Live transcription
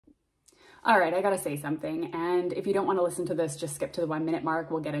All right, I gotta say something, and if you don't want to listen to this, just skip to the 1 minute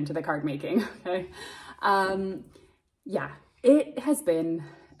mark. We'll get into the card making, okay? Yeah, it has been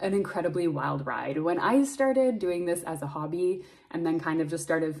an incredibly wild ride. When I started doing this as a hobby and then kind of just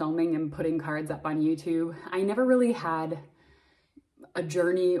started filming and putting cards up on YouTube, I never really had a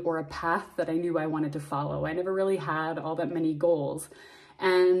journey or a path that I knew I wanted to follow. I never really had all that many goals.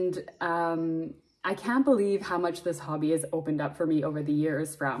 And I can't believe how much this hobby has opened up for me over the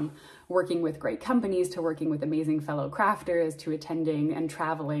years, from working with great companies to working with amazing fellow crafters to attending and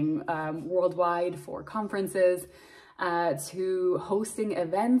traveling worldwide for conferences, to hosting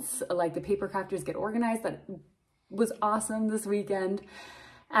events like the Paper Crafters Get Organized. That was awesome this weekend.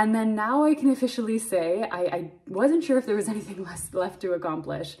 And then now I can officially say I wasn't sure if there was anything left to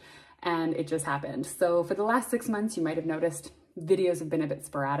accomplish, and it just happened. So for the last 6 months, you might have noticed videos have been a bit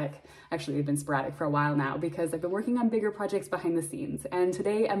sporadic. Actually, they've been sporadic for a while now because I've been working on bigger projects behind the scenes. And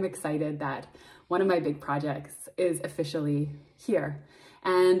today I'm excited that one of my big projects is officially here.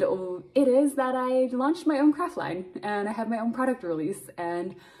 And it is that I launched my own craft line and I have my own product release,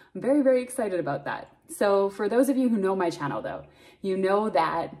 and I'm very, very excited about that. So for those of you who know my channel though, you know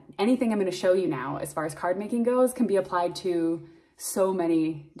that anything I'm going to show you now as far as card making goes can be applied to so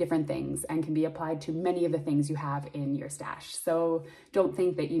many different things and can be applied to many of the things you have in your stash. So don't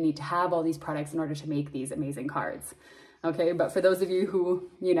think that you need to have all these products in order to make these amazing cards. Okay, but for those of you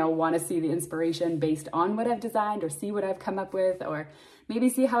who, want to see the inspiration based on what I've designed or see what I've come up with, or maybe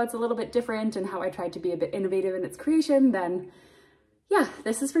see how it's a little bit different and how I tried to be a bit innovative in its creation, then yeah,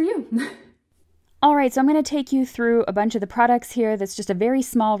 this is for you. All right, so I'm going to take you through a bunch of the products here. That's just a very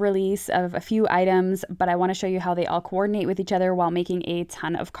small release of a few items, but I want to show you how they all coordinate with each other while making a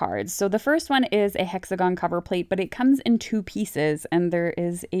ton of cards. So the first one is a Hexagon cover plate, but it comes in 2 pieces, and there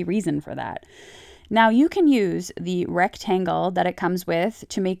is a reason for that. Now you can use the rectangle that it comes with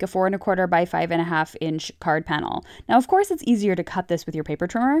to make a 4 1/4 by 5 1/2 inch card panel. Now, of course, it's easier to cut this with your paper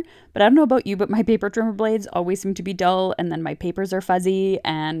trimmer, but I don't know about you, but my paper trimmer blades always seem to be dull, and then my papers are fuzzy,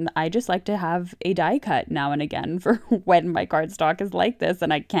 and I just like to have a die cut now and again for when my cardstock is like this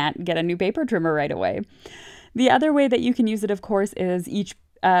and I can't get a new paper trimmer right away. The other way that you can use it, of course, is each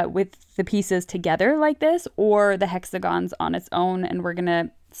with the pieces together like this, or the hexagons on its own, and we're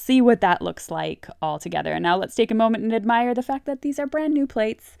gonna see what that looks like all together. And now let's take a moment and admire the fact that these are brand new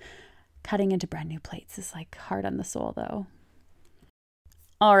plates. Cutting into brand new plates is like hard on the soul though.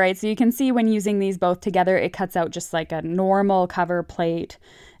 All right, so you can see when using these both together, it cuts out just like a normal cover plate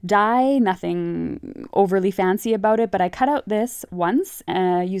die, nothing overly fancy about it, but I cut out this once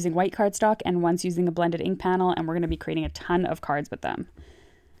using white cardstock and once using a blended ink panel, and we're gonna be creating a ton of cards with them.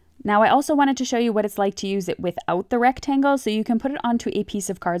 Now I also wanted to show you what it's like to use it without the rectangle, so you can put it onto a piece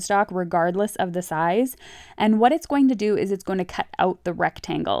of cardstock regardless of the size, and what it's going to do is it's going to cut out the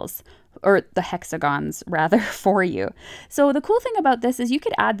rectangles, or the hexagons rather, for you. So the cool thing about this is you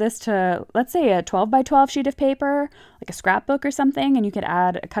could add this to, let's say, a 12 by 12 sheet of paper, like a scrapbook or something, and you could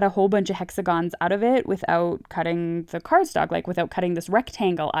cut a whole bunch of hexagons out of it without cutting the cardstock, like without cutting this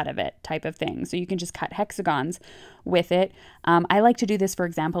rectangle out of it type of thing. So you can just cut hexagons with it. I like to do this, for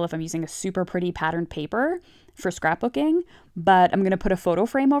example, if I'm using a super pretty patterned paper for scrapbooking, but I'm going to put a photo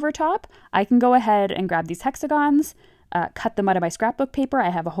frame over top. I can go ahead and grab these hexagons, cut them out of my scrapbook paper. I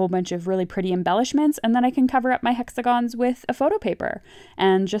have a whole bunch of really pretty embellishments, and then I can cover up my hexagons with a photo paper,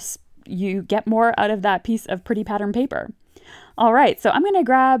 and just you get more out of that piece of pretty pattern paper. All right, so I'm going to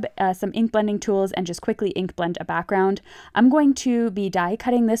grab some ink blending tools and just quickly ink blend a background. I'm going to be die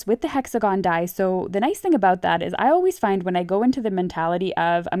cutting this with the hexagon die. So the nice thing about that is I always find when I go into the mentality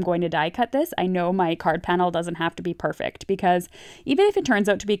of I'm going to die cut this, I know my card panel doesn't have to be perfect, because even if it turns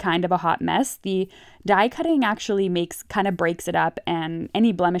out to be kind of a hot mess, the die cutting actually kind of breaks it up, and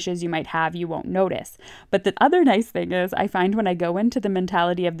any blemishes you might have, you won't notice. But the other nice thing is I find when I go into the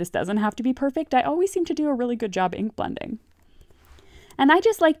mentality of this doesn't have to be perfect, I always seem to do a really good job ink blending. And I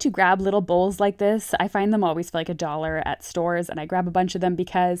just like to grab little bowls like this. I find them always for like $1 at stores, and I grab a bunch of them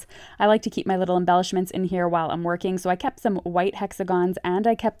because I like to keep my little embellishments in here while I'm working. So I kept some white hexagons and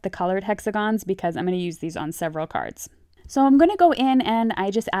I kept the colored hexagons because I'm going to use these on several cards. So I'm going to go in and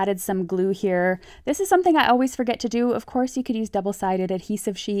I just added some glue here. This is something I always forget to do. Of course, you could use double-sided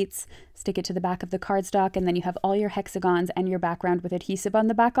adhesive sheets, stick it to the back of the cardstock, and then you have all your hexagons and your background with adhesive on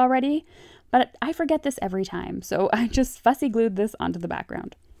the back already. But I forget this every time, so I just fussy glued this onto the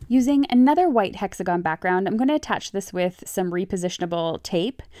background. Using another white hexagon background, I'm going to attach this with some repositionable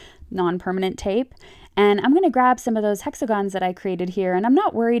tape, non-permanent tape, and I'm going to grab some of those hexagons that I created here, and I'm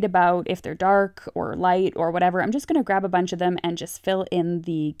not worried about if they're dark or light or whatever. I'm just going to grab a bunch of them and just fill in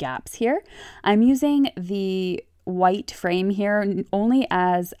the gaps here. I'm using the white frame here only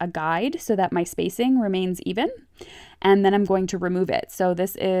as a guide so that my spacing remains even. And then I'm going to remove it. So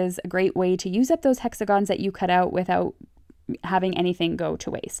this is a great way to use up those hexagons that you cut out without having anything go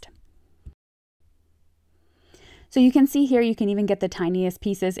to waste. So you can see here, you can even get the tiniest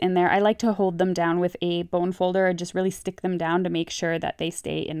pieces in there. I like to hold them down with a bone folder and just really stick them down to make sure that they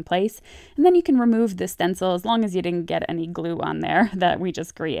stay in place. And then you can remove the stencil as long as you didn't get any glue on there that we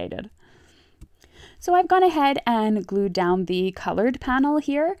just created. So I've gone ahead and glued down the colored panel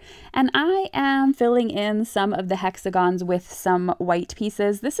here, and I am filling in some of the hexagons with some white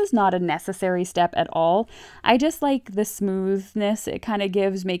pieces. This is not a necessary step at all. I just like the smoothness it kind of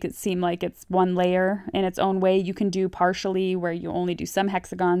gives, make it seem like it's one layer in its own way. You can do partially where you only do some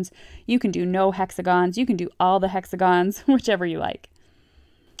hexagons. You can do no hexagons. You can do all the hexagons, whichever you like.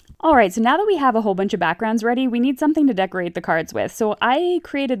 All right, so now that we have a whole bunch of backgrounds ready, we need something to decorate the cards with. So I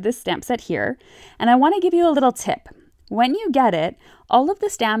created this stamp set here, and I want to give you a little tip. When you get it, all of the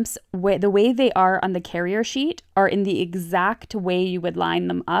stamps, the way they are on the carrier sheet, are in the exact way you would line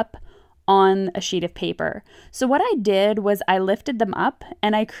them up on a sheet of paper. So what I did was I lifted them up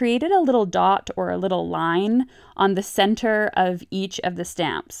and I created a little dot or a little line on the center of each of the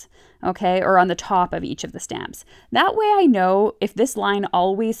stamps. Okay, or on the top of each of the stamps. That way I know if this line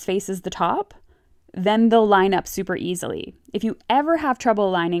always faces the top, then they'll line up super easily. If you ever have trouble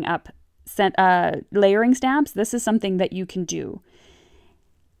lining up layering stamps, this is something that you can do.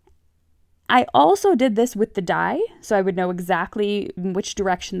 I also did this with the die, so I would know exactly which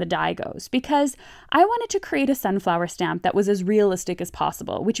direction the die goes, because I wanted to create a sunflower stamp that was as realistic as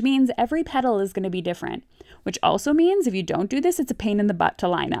possible, which means every petal is going to be different, which also means if you don't do this, it's a pain in the butt to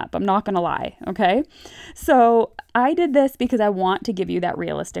line up. I'm not going to lie, okay? So I did this because I want to give you that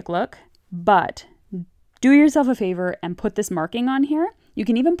realistic look, but do yourself a favor and put this marking on here. You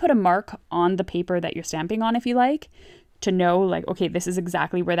can even put a mark on the paper that you're stamping on if you like, to know like, okay, this is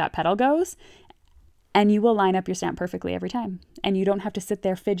exactly where that petal goes, and you will line up your stamp perfectly every time. And you don't have to sit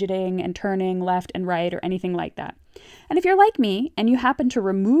there fidgeting and turning left and right or anything like that. And if you're like me and you happen to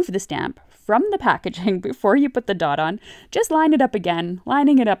remove the stamp from the packaging before you put the dot on, just line it up again.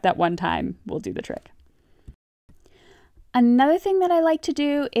 Lining it up that one time will do the trick. Another thing that I like to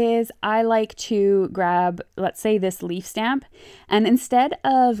do is I like to grab, let's say, this leaf stamp, and instead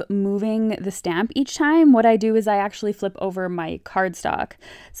of moving the stamp each time, what I do is I actually flip over my cardstock.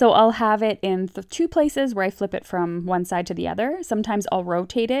 So I'll have it in the two places where I flip it from one side to the other. Sometimes I'll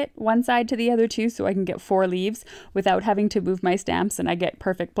rotate it one side to the other too, so I can get 4 leaves without having to move my stamps, and I get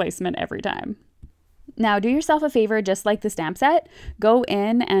perfect placement every time. Now do yourself a favor, just like the stamp set, go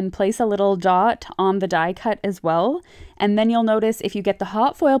in and place a little dot on the die cut as well. And then you'll notice if you get the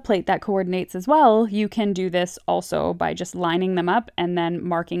hot foil plate that coordinates as well, you can do this also by just lining them up and then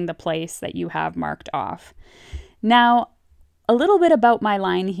marking the place that you have marked off. Now, a little bit about my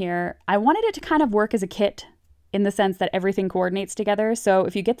line here. I wanted it to kind of work as a kit in the sense that everything coordinates together. So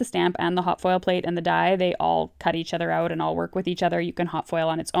if you get the stamp and the hot foil plate and the die, they all cut each other out and all work with each other. You can hot foil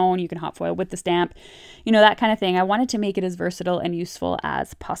on its own, you can hot foil with the stamp, you know, that kind of thing. I wanted to make it as versatile and useful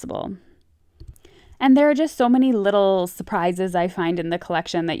as possible. And there are just so many little surprises I find in the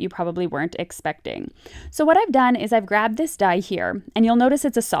collection that you probably weren't expecting. So what I've done is I've grabbed this die here, and you'll notice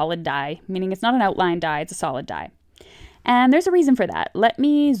it's a solid die, meaning it's not an outline die, it's a solid die. And there's a reason for that. Let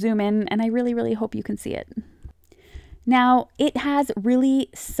me zoom in, and I really, really hope you can see it. Now, it has really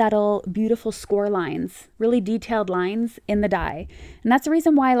subtle, beautiful score lines, really detailed lines in the die. And that's the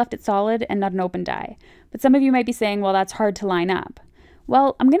reason why I left it solid and not an open die. But some of you might be saying, well, that's hard to line up.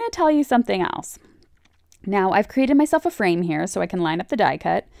 Well, I'm going to tell you something else. Now, I've created myself a frame here so I can line up the die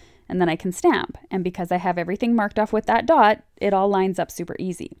cut, and then I can stamp. And because I have everything marked off with that dot, it all lines up super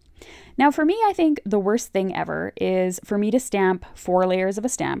easy. Now, for me, I think the worst thing ever is for me to stamp 4 layers of a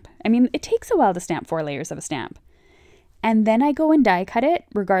stamp. I mean, it takes a while to stamp 4 layers of a stamp. And then I go and die cut it,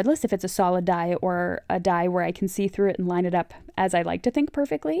 regardless if it's a solid die or a die where I can see through it and line it up as I like to think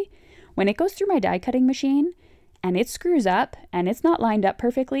perfectly. When it goes through my die cutting machine and it screws up and it's not lined up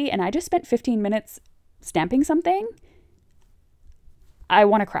perfectly and I just spent 15 minutes stamping something, I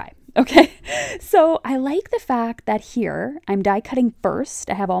want to cry. Okay, so I like the fact that here I'm die cutting first.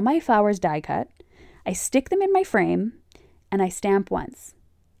 I have all my flowers die cut. I stick them in my frame and I stamp once.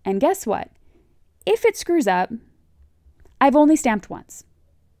 And guess what? If it screws up, I've only stamped once.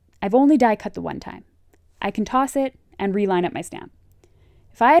 I've only die cut the one time. I can toss it and reline up my stamp.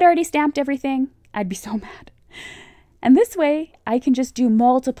 If I had already stamped everything, I'd be so mad. And this way, I can just do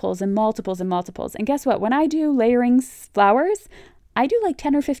multiples and multiples and multiples. And guess what? When I do layering flowers, I do like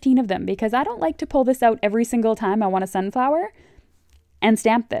 10 or 15 of them because I don't like to pull this out every single time I want a sunflower. and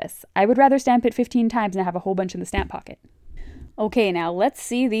stamp this. I would rather stamp it 15 times and have a whole bunch in the stamp pocket. Okay, now let's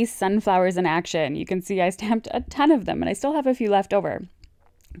see these sunflowers in action. You can see I stamped a ton of them and I still have a few left over.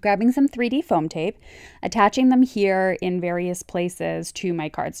 Grabbing some 3D foam tape, attaching them here in various places to my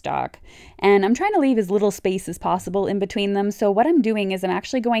cardstock. And I'm trying to leave as little space as possible in between them. So what I'm doing is I'm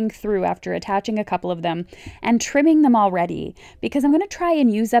actually going through after attaching a couple of them and trimming them already, because I'm going to try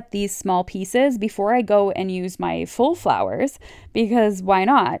and use up these small pieces before I go and use my full flowers, because why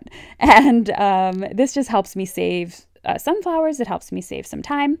not? And this just helps me save sunflowers. It helps me save some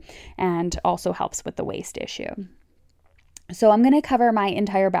time and also helps with the waste issue. So I'm going to cover my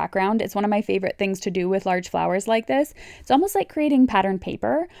entire background. It's one of my favorite things to do with large flowers like this. It's almost like creating patterned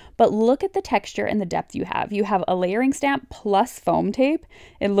paper, but look at the texture and the depth you have. You have a layering stamp plus foam tape.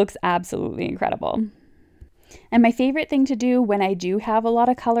 It looks absolutely incredible. And my favorite thing to do when I do have a lot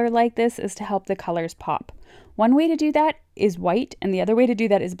of color like this is to help the colors pop. One way to do that is white, and the other way to do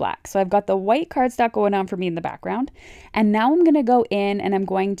that is black. So I've got the white cardstock going on for me in the background. And now I'm going to go in and I'm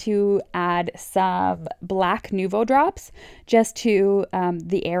going to add some black Nuvo drops just to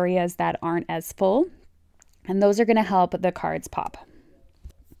the areas that aren't as full. And those are going to help the cards pop.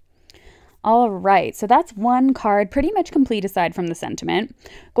 All right, so that's one card pretty much complete aside from the sentiment.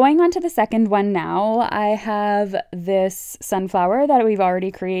 Going on to the second one now, I have this sunflower that we've already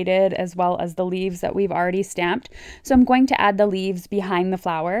created as well as the leaves that we've already stamped. So I'm going to add the leaves behind the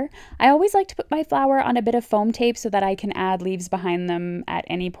flower. I always like to put my flower on a bit of foam tape so that I can add leaves behind them at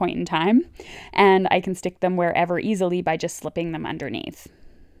any point in time. And I can stick them wherever easily by just slipping them underneath.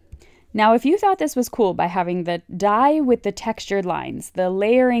 Now, if you thought this was cool by having the die with the textured lines, the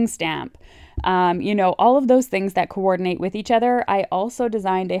layering stamp, you know, all of those things that coordinate with each other, I also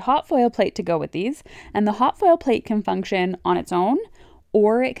designed a hot foil plate to go with these. And the hot foil plate can function on its own,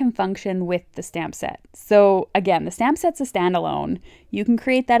 or it can function with the stamp set. So again, the stamp set's a standalone. You can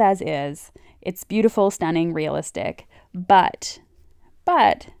create that as is. It's beautiful, stunning, realistic, but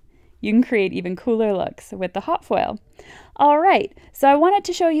you can create even cooler looks with the hot foil. All right, so I wanted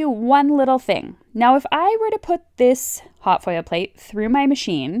to show you one little thing. Now, if I were to put this hot foil plate through my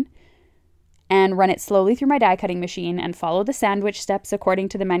machine and run it slowly through my die cutting machine and follow the sandwich steps according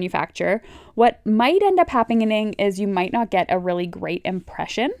to the manufacturer, what might end up happening is you might not get a really great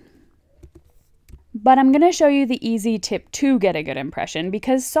impression. But I'm going to show you the easy tip to get a good impression,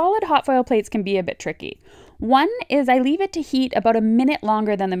 because solid hot foil plates can be a bit tricky. One is I leave it to heat about a minute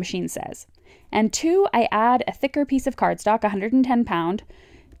longer than the machine says. And two, I add a thicker piece of cardstock, 110 pound,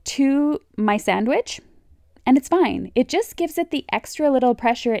 to my sandwich, and it's fine. It just gives it the extra little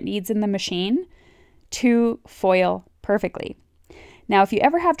pressure it needs in the machine to foil perfectly. Now, if you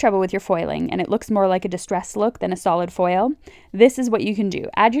ever have trouble with your foiling and it looks more like a distressed look than a solid foil, this is what you can do.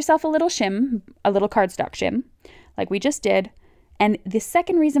 Add yourself a little shim, a little cardstock shim, like we just did. And the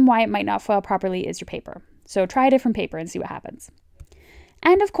second reason why it might not foil properly is your paper. So try a different paper and see what happens.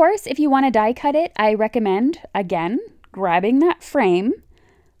 And of course, if you want to die cut it, I recommend, again, grabbing that frame,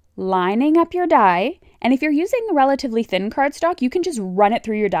 lining up your die, and if you're using relatively thin cardstock, you can just run it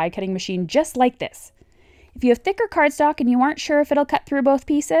through your die cutting machine just like this. If you have thicker cardstock and you aren't sure if it'll cut through both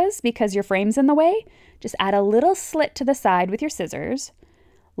pieces because your frame's in the way, just add a little slit to the side with your scissors,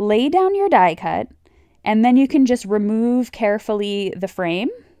 lay down your die cut, and then you can just remove carefully the frame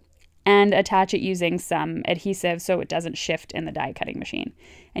and attach it using some adhesive so it doesn't shift in the die cutting machine.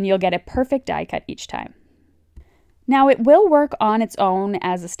 And you'll get a perfect die cut each time. Now, it will work on its own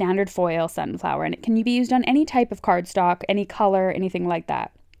as a standard foil sunflower, and it can be used on any type of cardstock, any color, anything like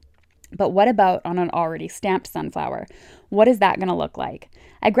that. But what about on an already stamped sunflower? What is that going to look like?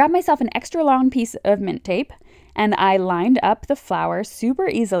 I grabbed myself an extra long piece of mint tape and I lined up the flower super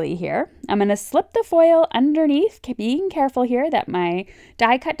easily here. I'm going to slip the foil underneath, being careful here that my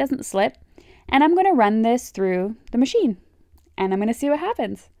die cut doesn't slip. And I'm going to run this through the machine and I'm going to see what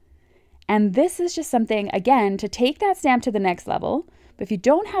happens. And this is just something, again, to take that stamp to the next level. But if you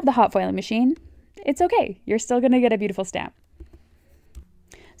don't have the hot foiling machine, it's okay. You're still going to get a beautiful stamp.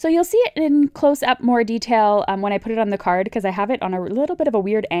 So you'll see it in close up more detail when I put it on the card, because I have it on a little bit of a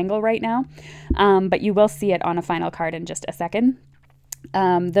weird angle right now, but you will see it on a final card in just a second.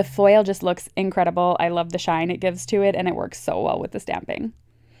 The foil just looks incredible. I love the shine it gives to it, and it works so well with the stamping.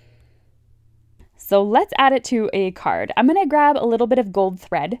 So let's add it to a card. I'm going to grab a little bit of gold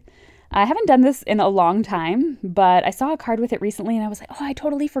thread. I haven't done this in a long time, but I saw a card with it recently and I was like, oh, I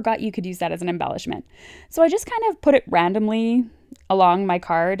totally forgot you could use that as an embellishment. So I just kind of put it randomly along my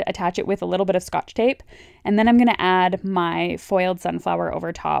card, attach it with a little bit of Scotch tape, and then I'm going to add my foiled sunflower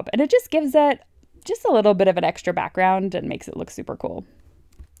over top. And it just gives it just a little bit of an extra background and makes it look super cool.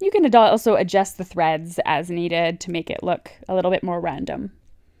 You can also adjust the threads as needed to make it look a little bit more random.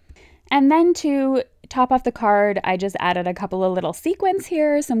 And then to top off the card, I just added a couple of little sequins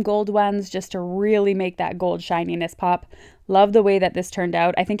here, some gold ones, just to really make that gold shininess pop. Love the way that this turned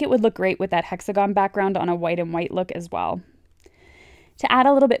out. I think it would look great with that hexagon background on a white and white look as well. To add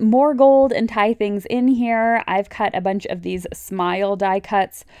a little bit more gold and tie things in here, I've cut a bunch of these smile die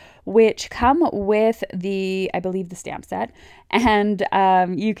cuts, which come with I believe the stamp set. And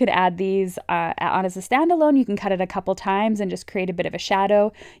you could add these on as a standalone. You can cut it a couple times and just create a bit of a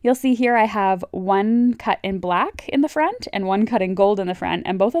shadow. You'll see here I have one cut in black in the front and one cut in gold in the front,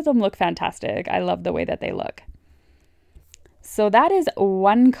 and both of them look fantastic. I love the way that they look. So that is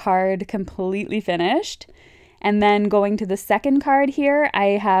one card completely finished. And then going to the second card here, I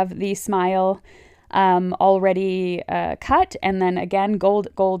have the smile already cut. And then again, gold,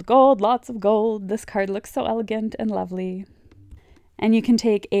 gold, gold, lots of gold. This card looks so elegant and lovely. And you can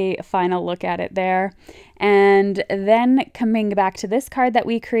take a final look at it there. And then coming back to this card that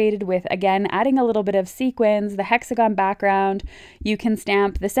we created with, again, adding a little bit of sequins, the hexagon background, you can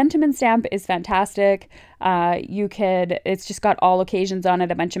stamp. The sentiment stamp is fantastic. It's just got all occasions on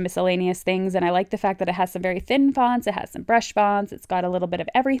it, a bunch of miscellaneous things. And I like the fact that it has some very thin fonts. It has some brush fonts. It's got a little bit of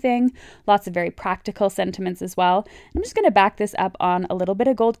everything. Lots of very practical sentiments as well. I'm just going to back this up on a little bit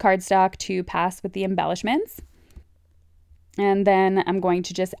of gold cardstock to pass with the embellishments. And then I'm going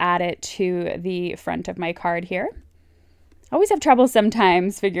to just add it to the front of my card here. I always have trouble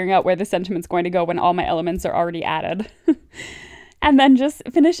sometimes figuring out where the sentiment's going to go when all my elements are already added. And then just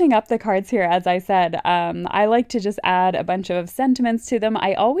finishing up the cards here, as I said, I like to just add a bunch of sentiments to them.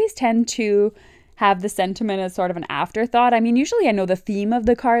 I always tend to have the sentiment as sort of an afterthought. I mean, usually I know the theme of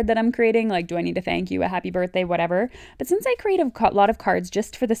the card that I'm creating, like, do I need to thank you, a happy birthday, whatever. But since I create a lot of cards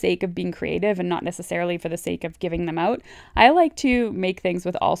just for the sake of being creative and not necessarily for the sake of giving them out, I like to make things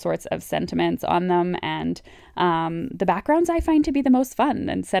with all sorts of sentiments on them. And the backgrounds I find to be the most fun,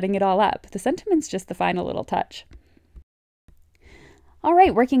 and setting it all up. The sentiment's just the final little touch. All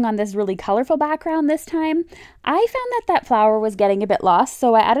right, working on this really colorful background this time, I found that flower was getting a bit lost,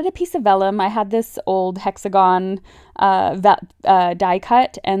 so I added a piece of vellum. I had this old hexagon die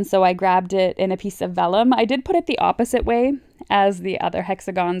cut, and so I grabbed it in a piece of vellum. I did put it the opposite way as the other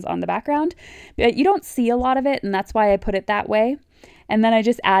hexagons on the background, but you don't see a lot of it, and that's why I put it that way. And then I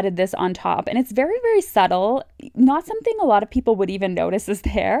just added this on top, and it's very, very subtle, not something a lot of people would even notice is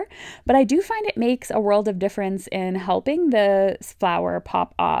there, but I do find it makes a world of difference in helping the flower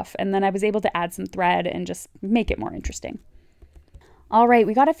pop off. And then I was able to add some thread and just make it more interesting. All right,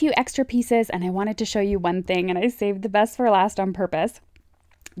 we got a few extra pieces, and I wanted to show you one thing, and I saved the best for last on purpose.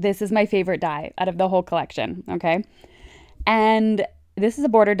 This is my favorite die out of the whole collection, okay? And this is a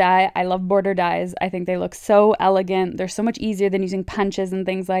border die. I love border dies. I think they look so elegant. They're so much easier than using punches and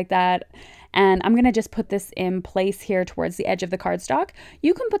things like that. And I'm going to just put this in place here towards the edge of the cardstock.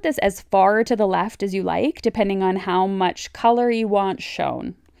 You can put this as far to the left as you like, depending on how much color you want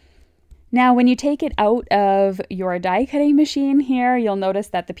shown. Now, when you take it out of your die cutting machine here, you'll notice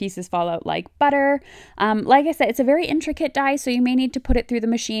that the pieces fall out like butter. Like I said, it's a very intricate die, so you may need to put it through the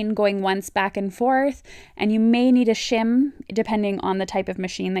machine going once back and forth, and you may need a shim depending on the type of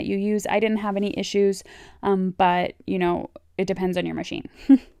machine that you use. I didn't have any issues, but you know, it depends on your machine.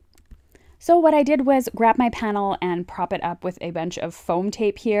 So what I did was grab my panel and prop it up with a bunch of foam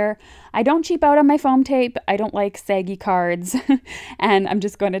tape here. I don't cheap out on my foam tape. I don't like saggy cards. And I'm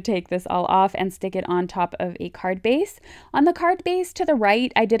just going to take this all off and stick it on top of a card base. On the card base to the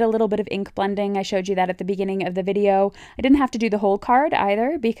right, I did a little bit of ink blending. I showed you that at the beginning of the video. I didn't have to do the whole card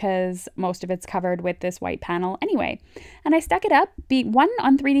either because most of it's covered with this white panel anyway. And I stuck it up, one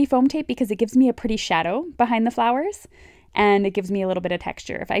on 3D foam tape because it gives me a pretty shadow behind the flowers. And it gives me a little bit of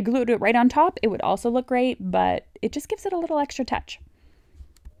texture. If I glued it right on top, it would also look great, but it just gives it a little extra touch.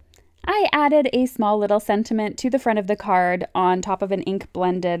 I added a small little sentiment to the front of the card on top of an ink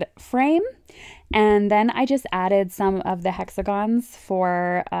blended frame. And then I just added some of the hexagons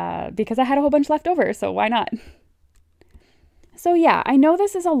because I had a whole bunch left over, so why not? So yeah, I know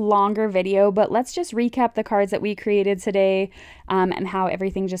this is a longer video, but let's just recap the cards that we created today and how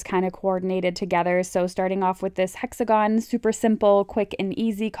everything just kind of coordinated together. So starting off with this hexagon, super simple, quick and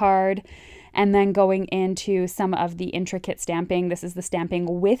easy card, and then going into some of the intricate stamping. This is the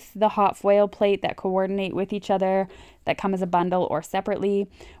stamping with the hot foil plate that coordinate with each other, that come as a bundle or separately.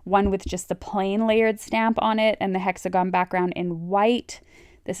 One with just the plain layered stamp on it and the hexagon background in white.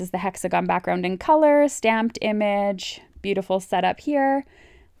 This is the hexagon background in color, stamped image. Beautiful setup here.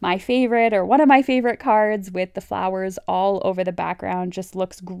 My favorite, or one of my favorite cards with the flowers all over the background, just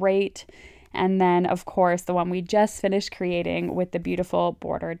looks great. And then, of course, the one we just finished creating with the beautiful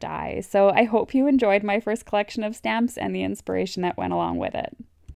border die. So I hope you enjoyed my first collection of stamps and the inspiration that went along with it.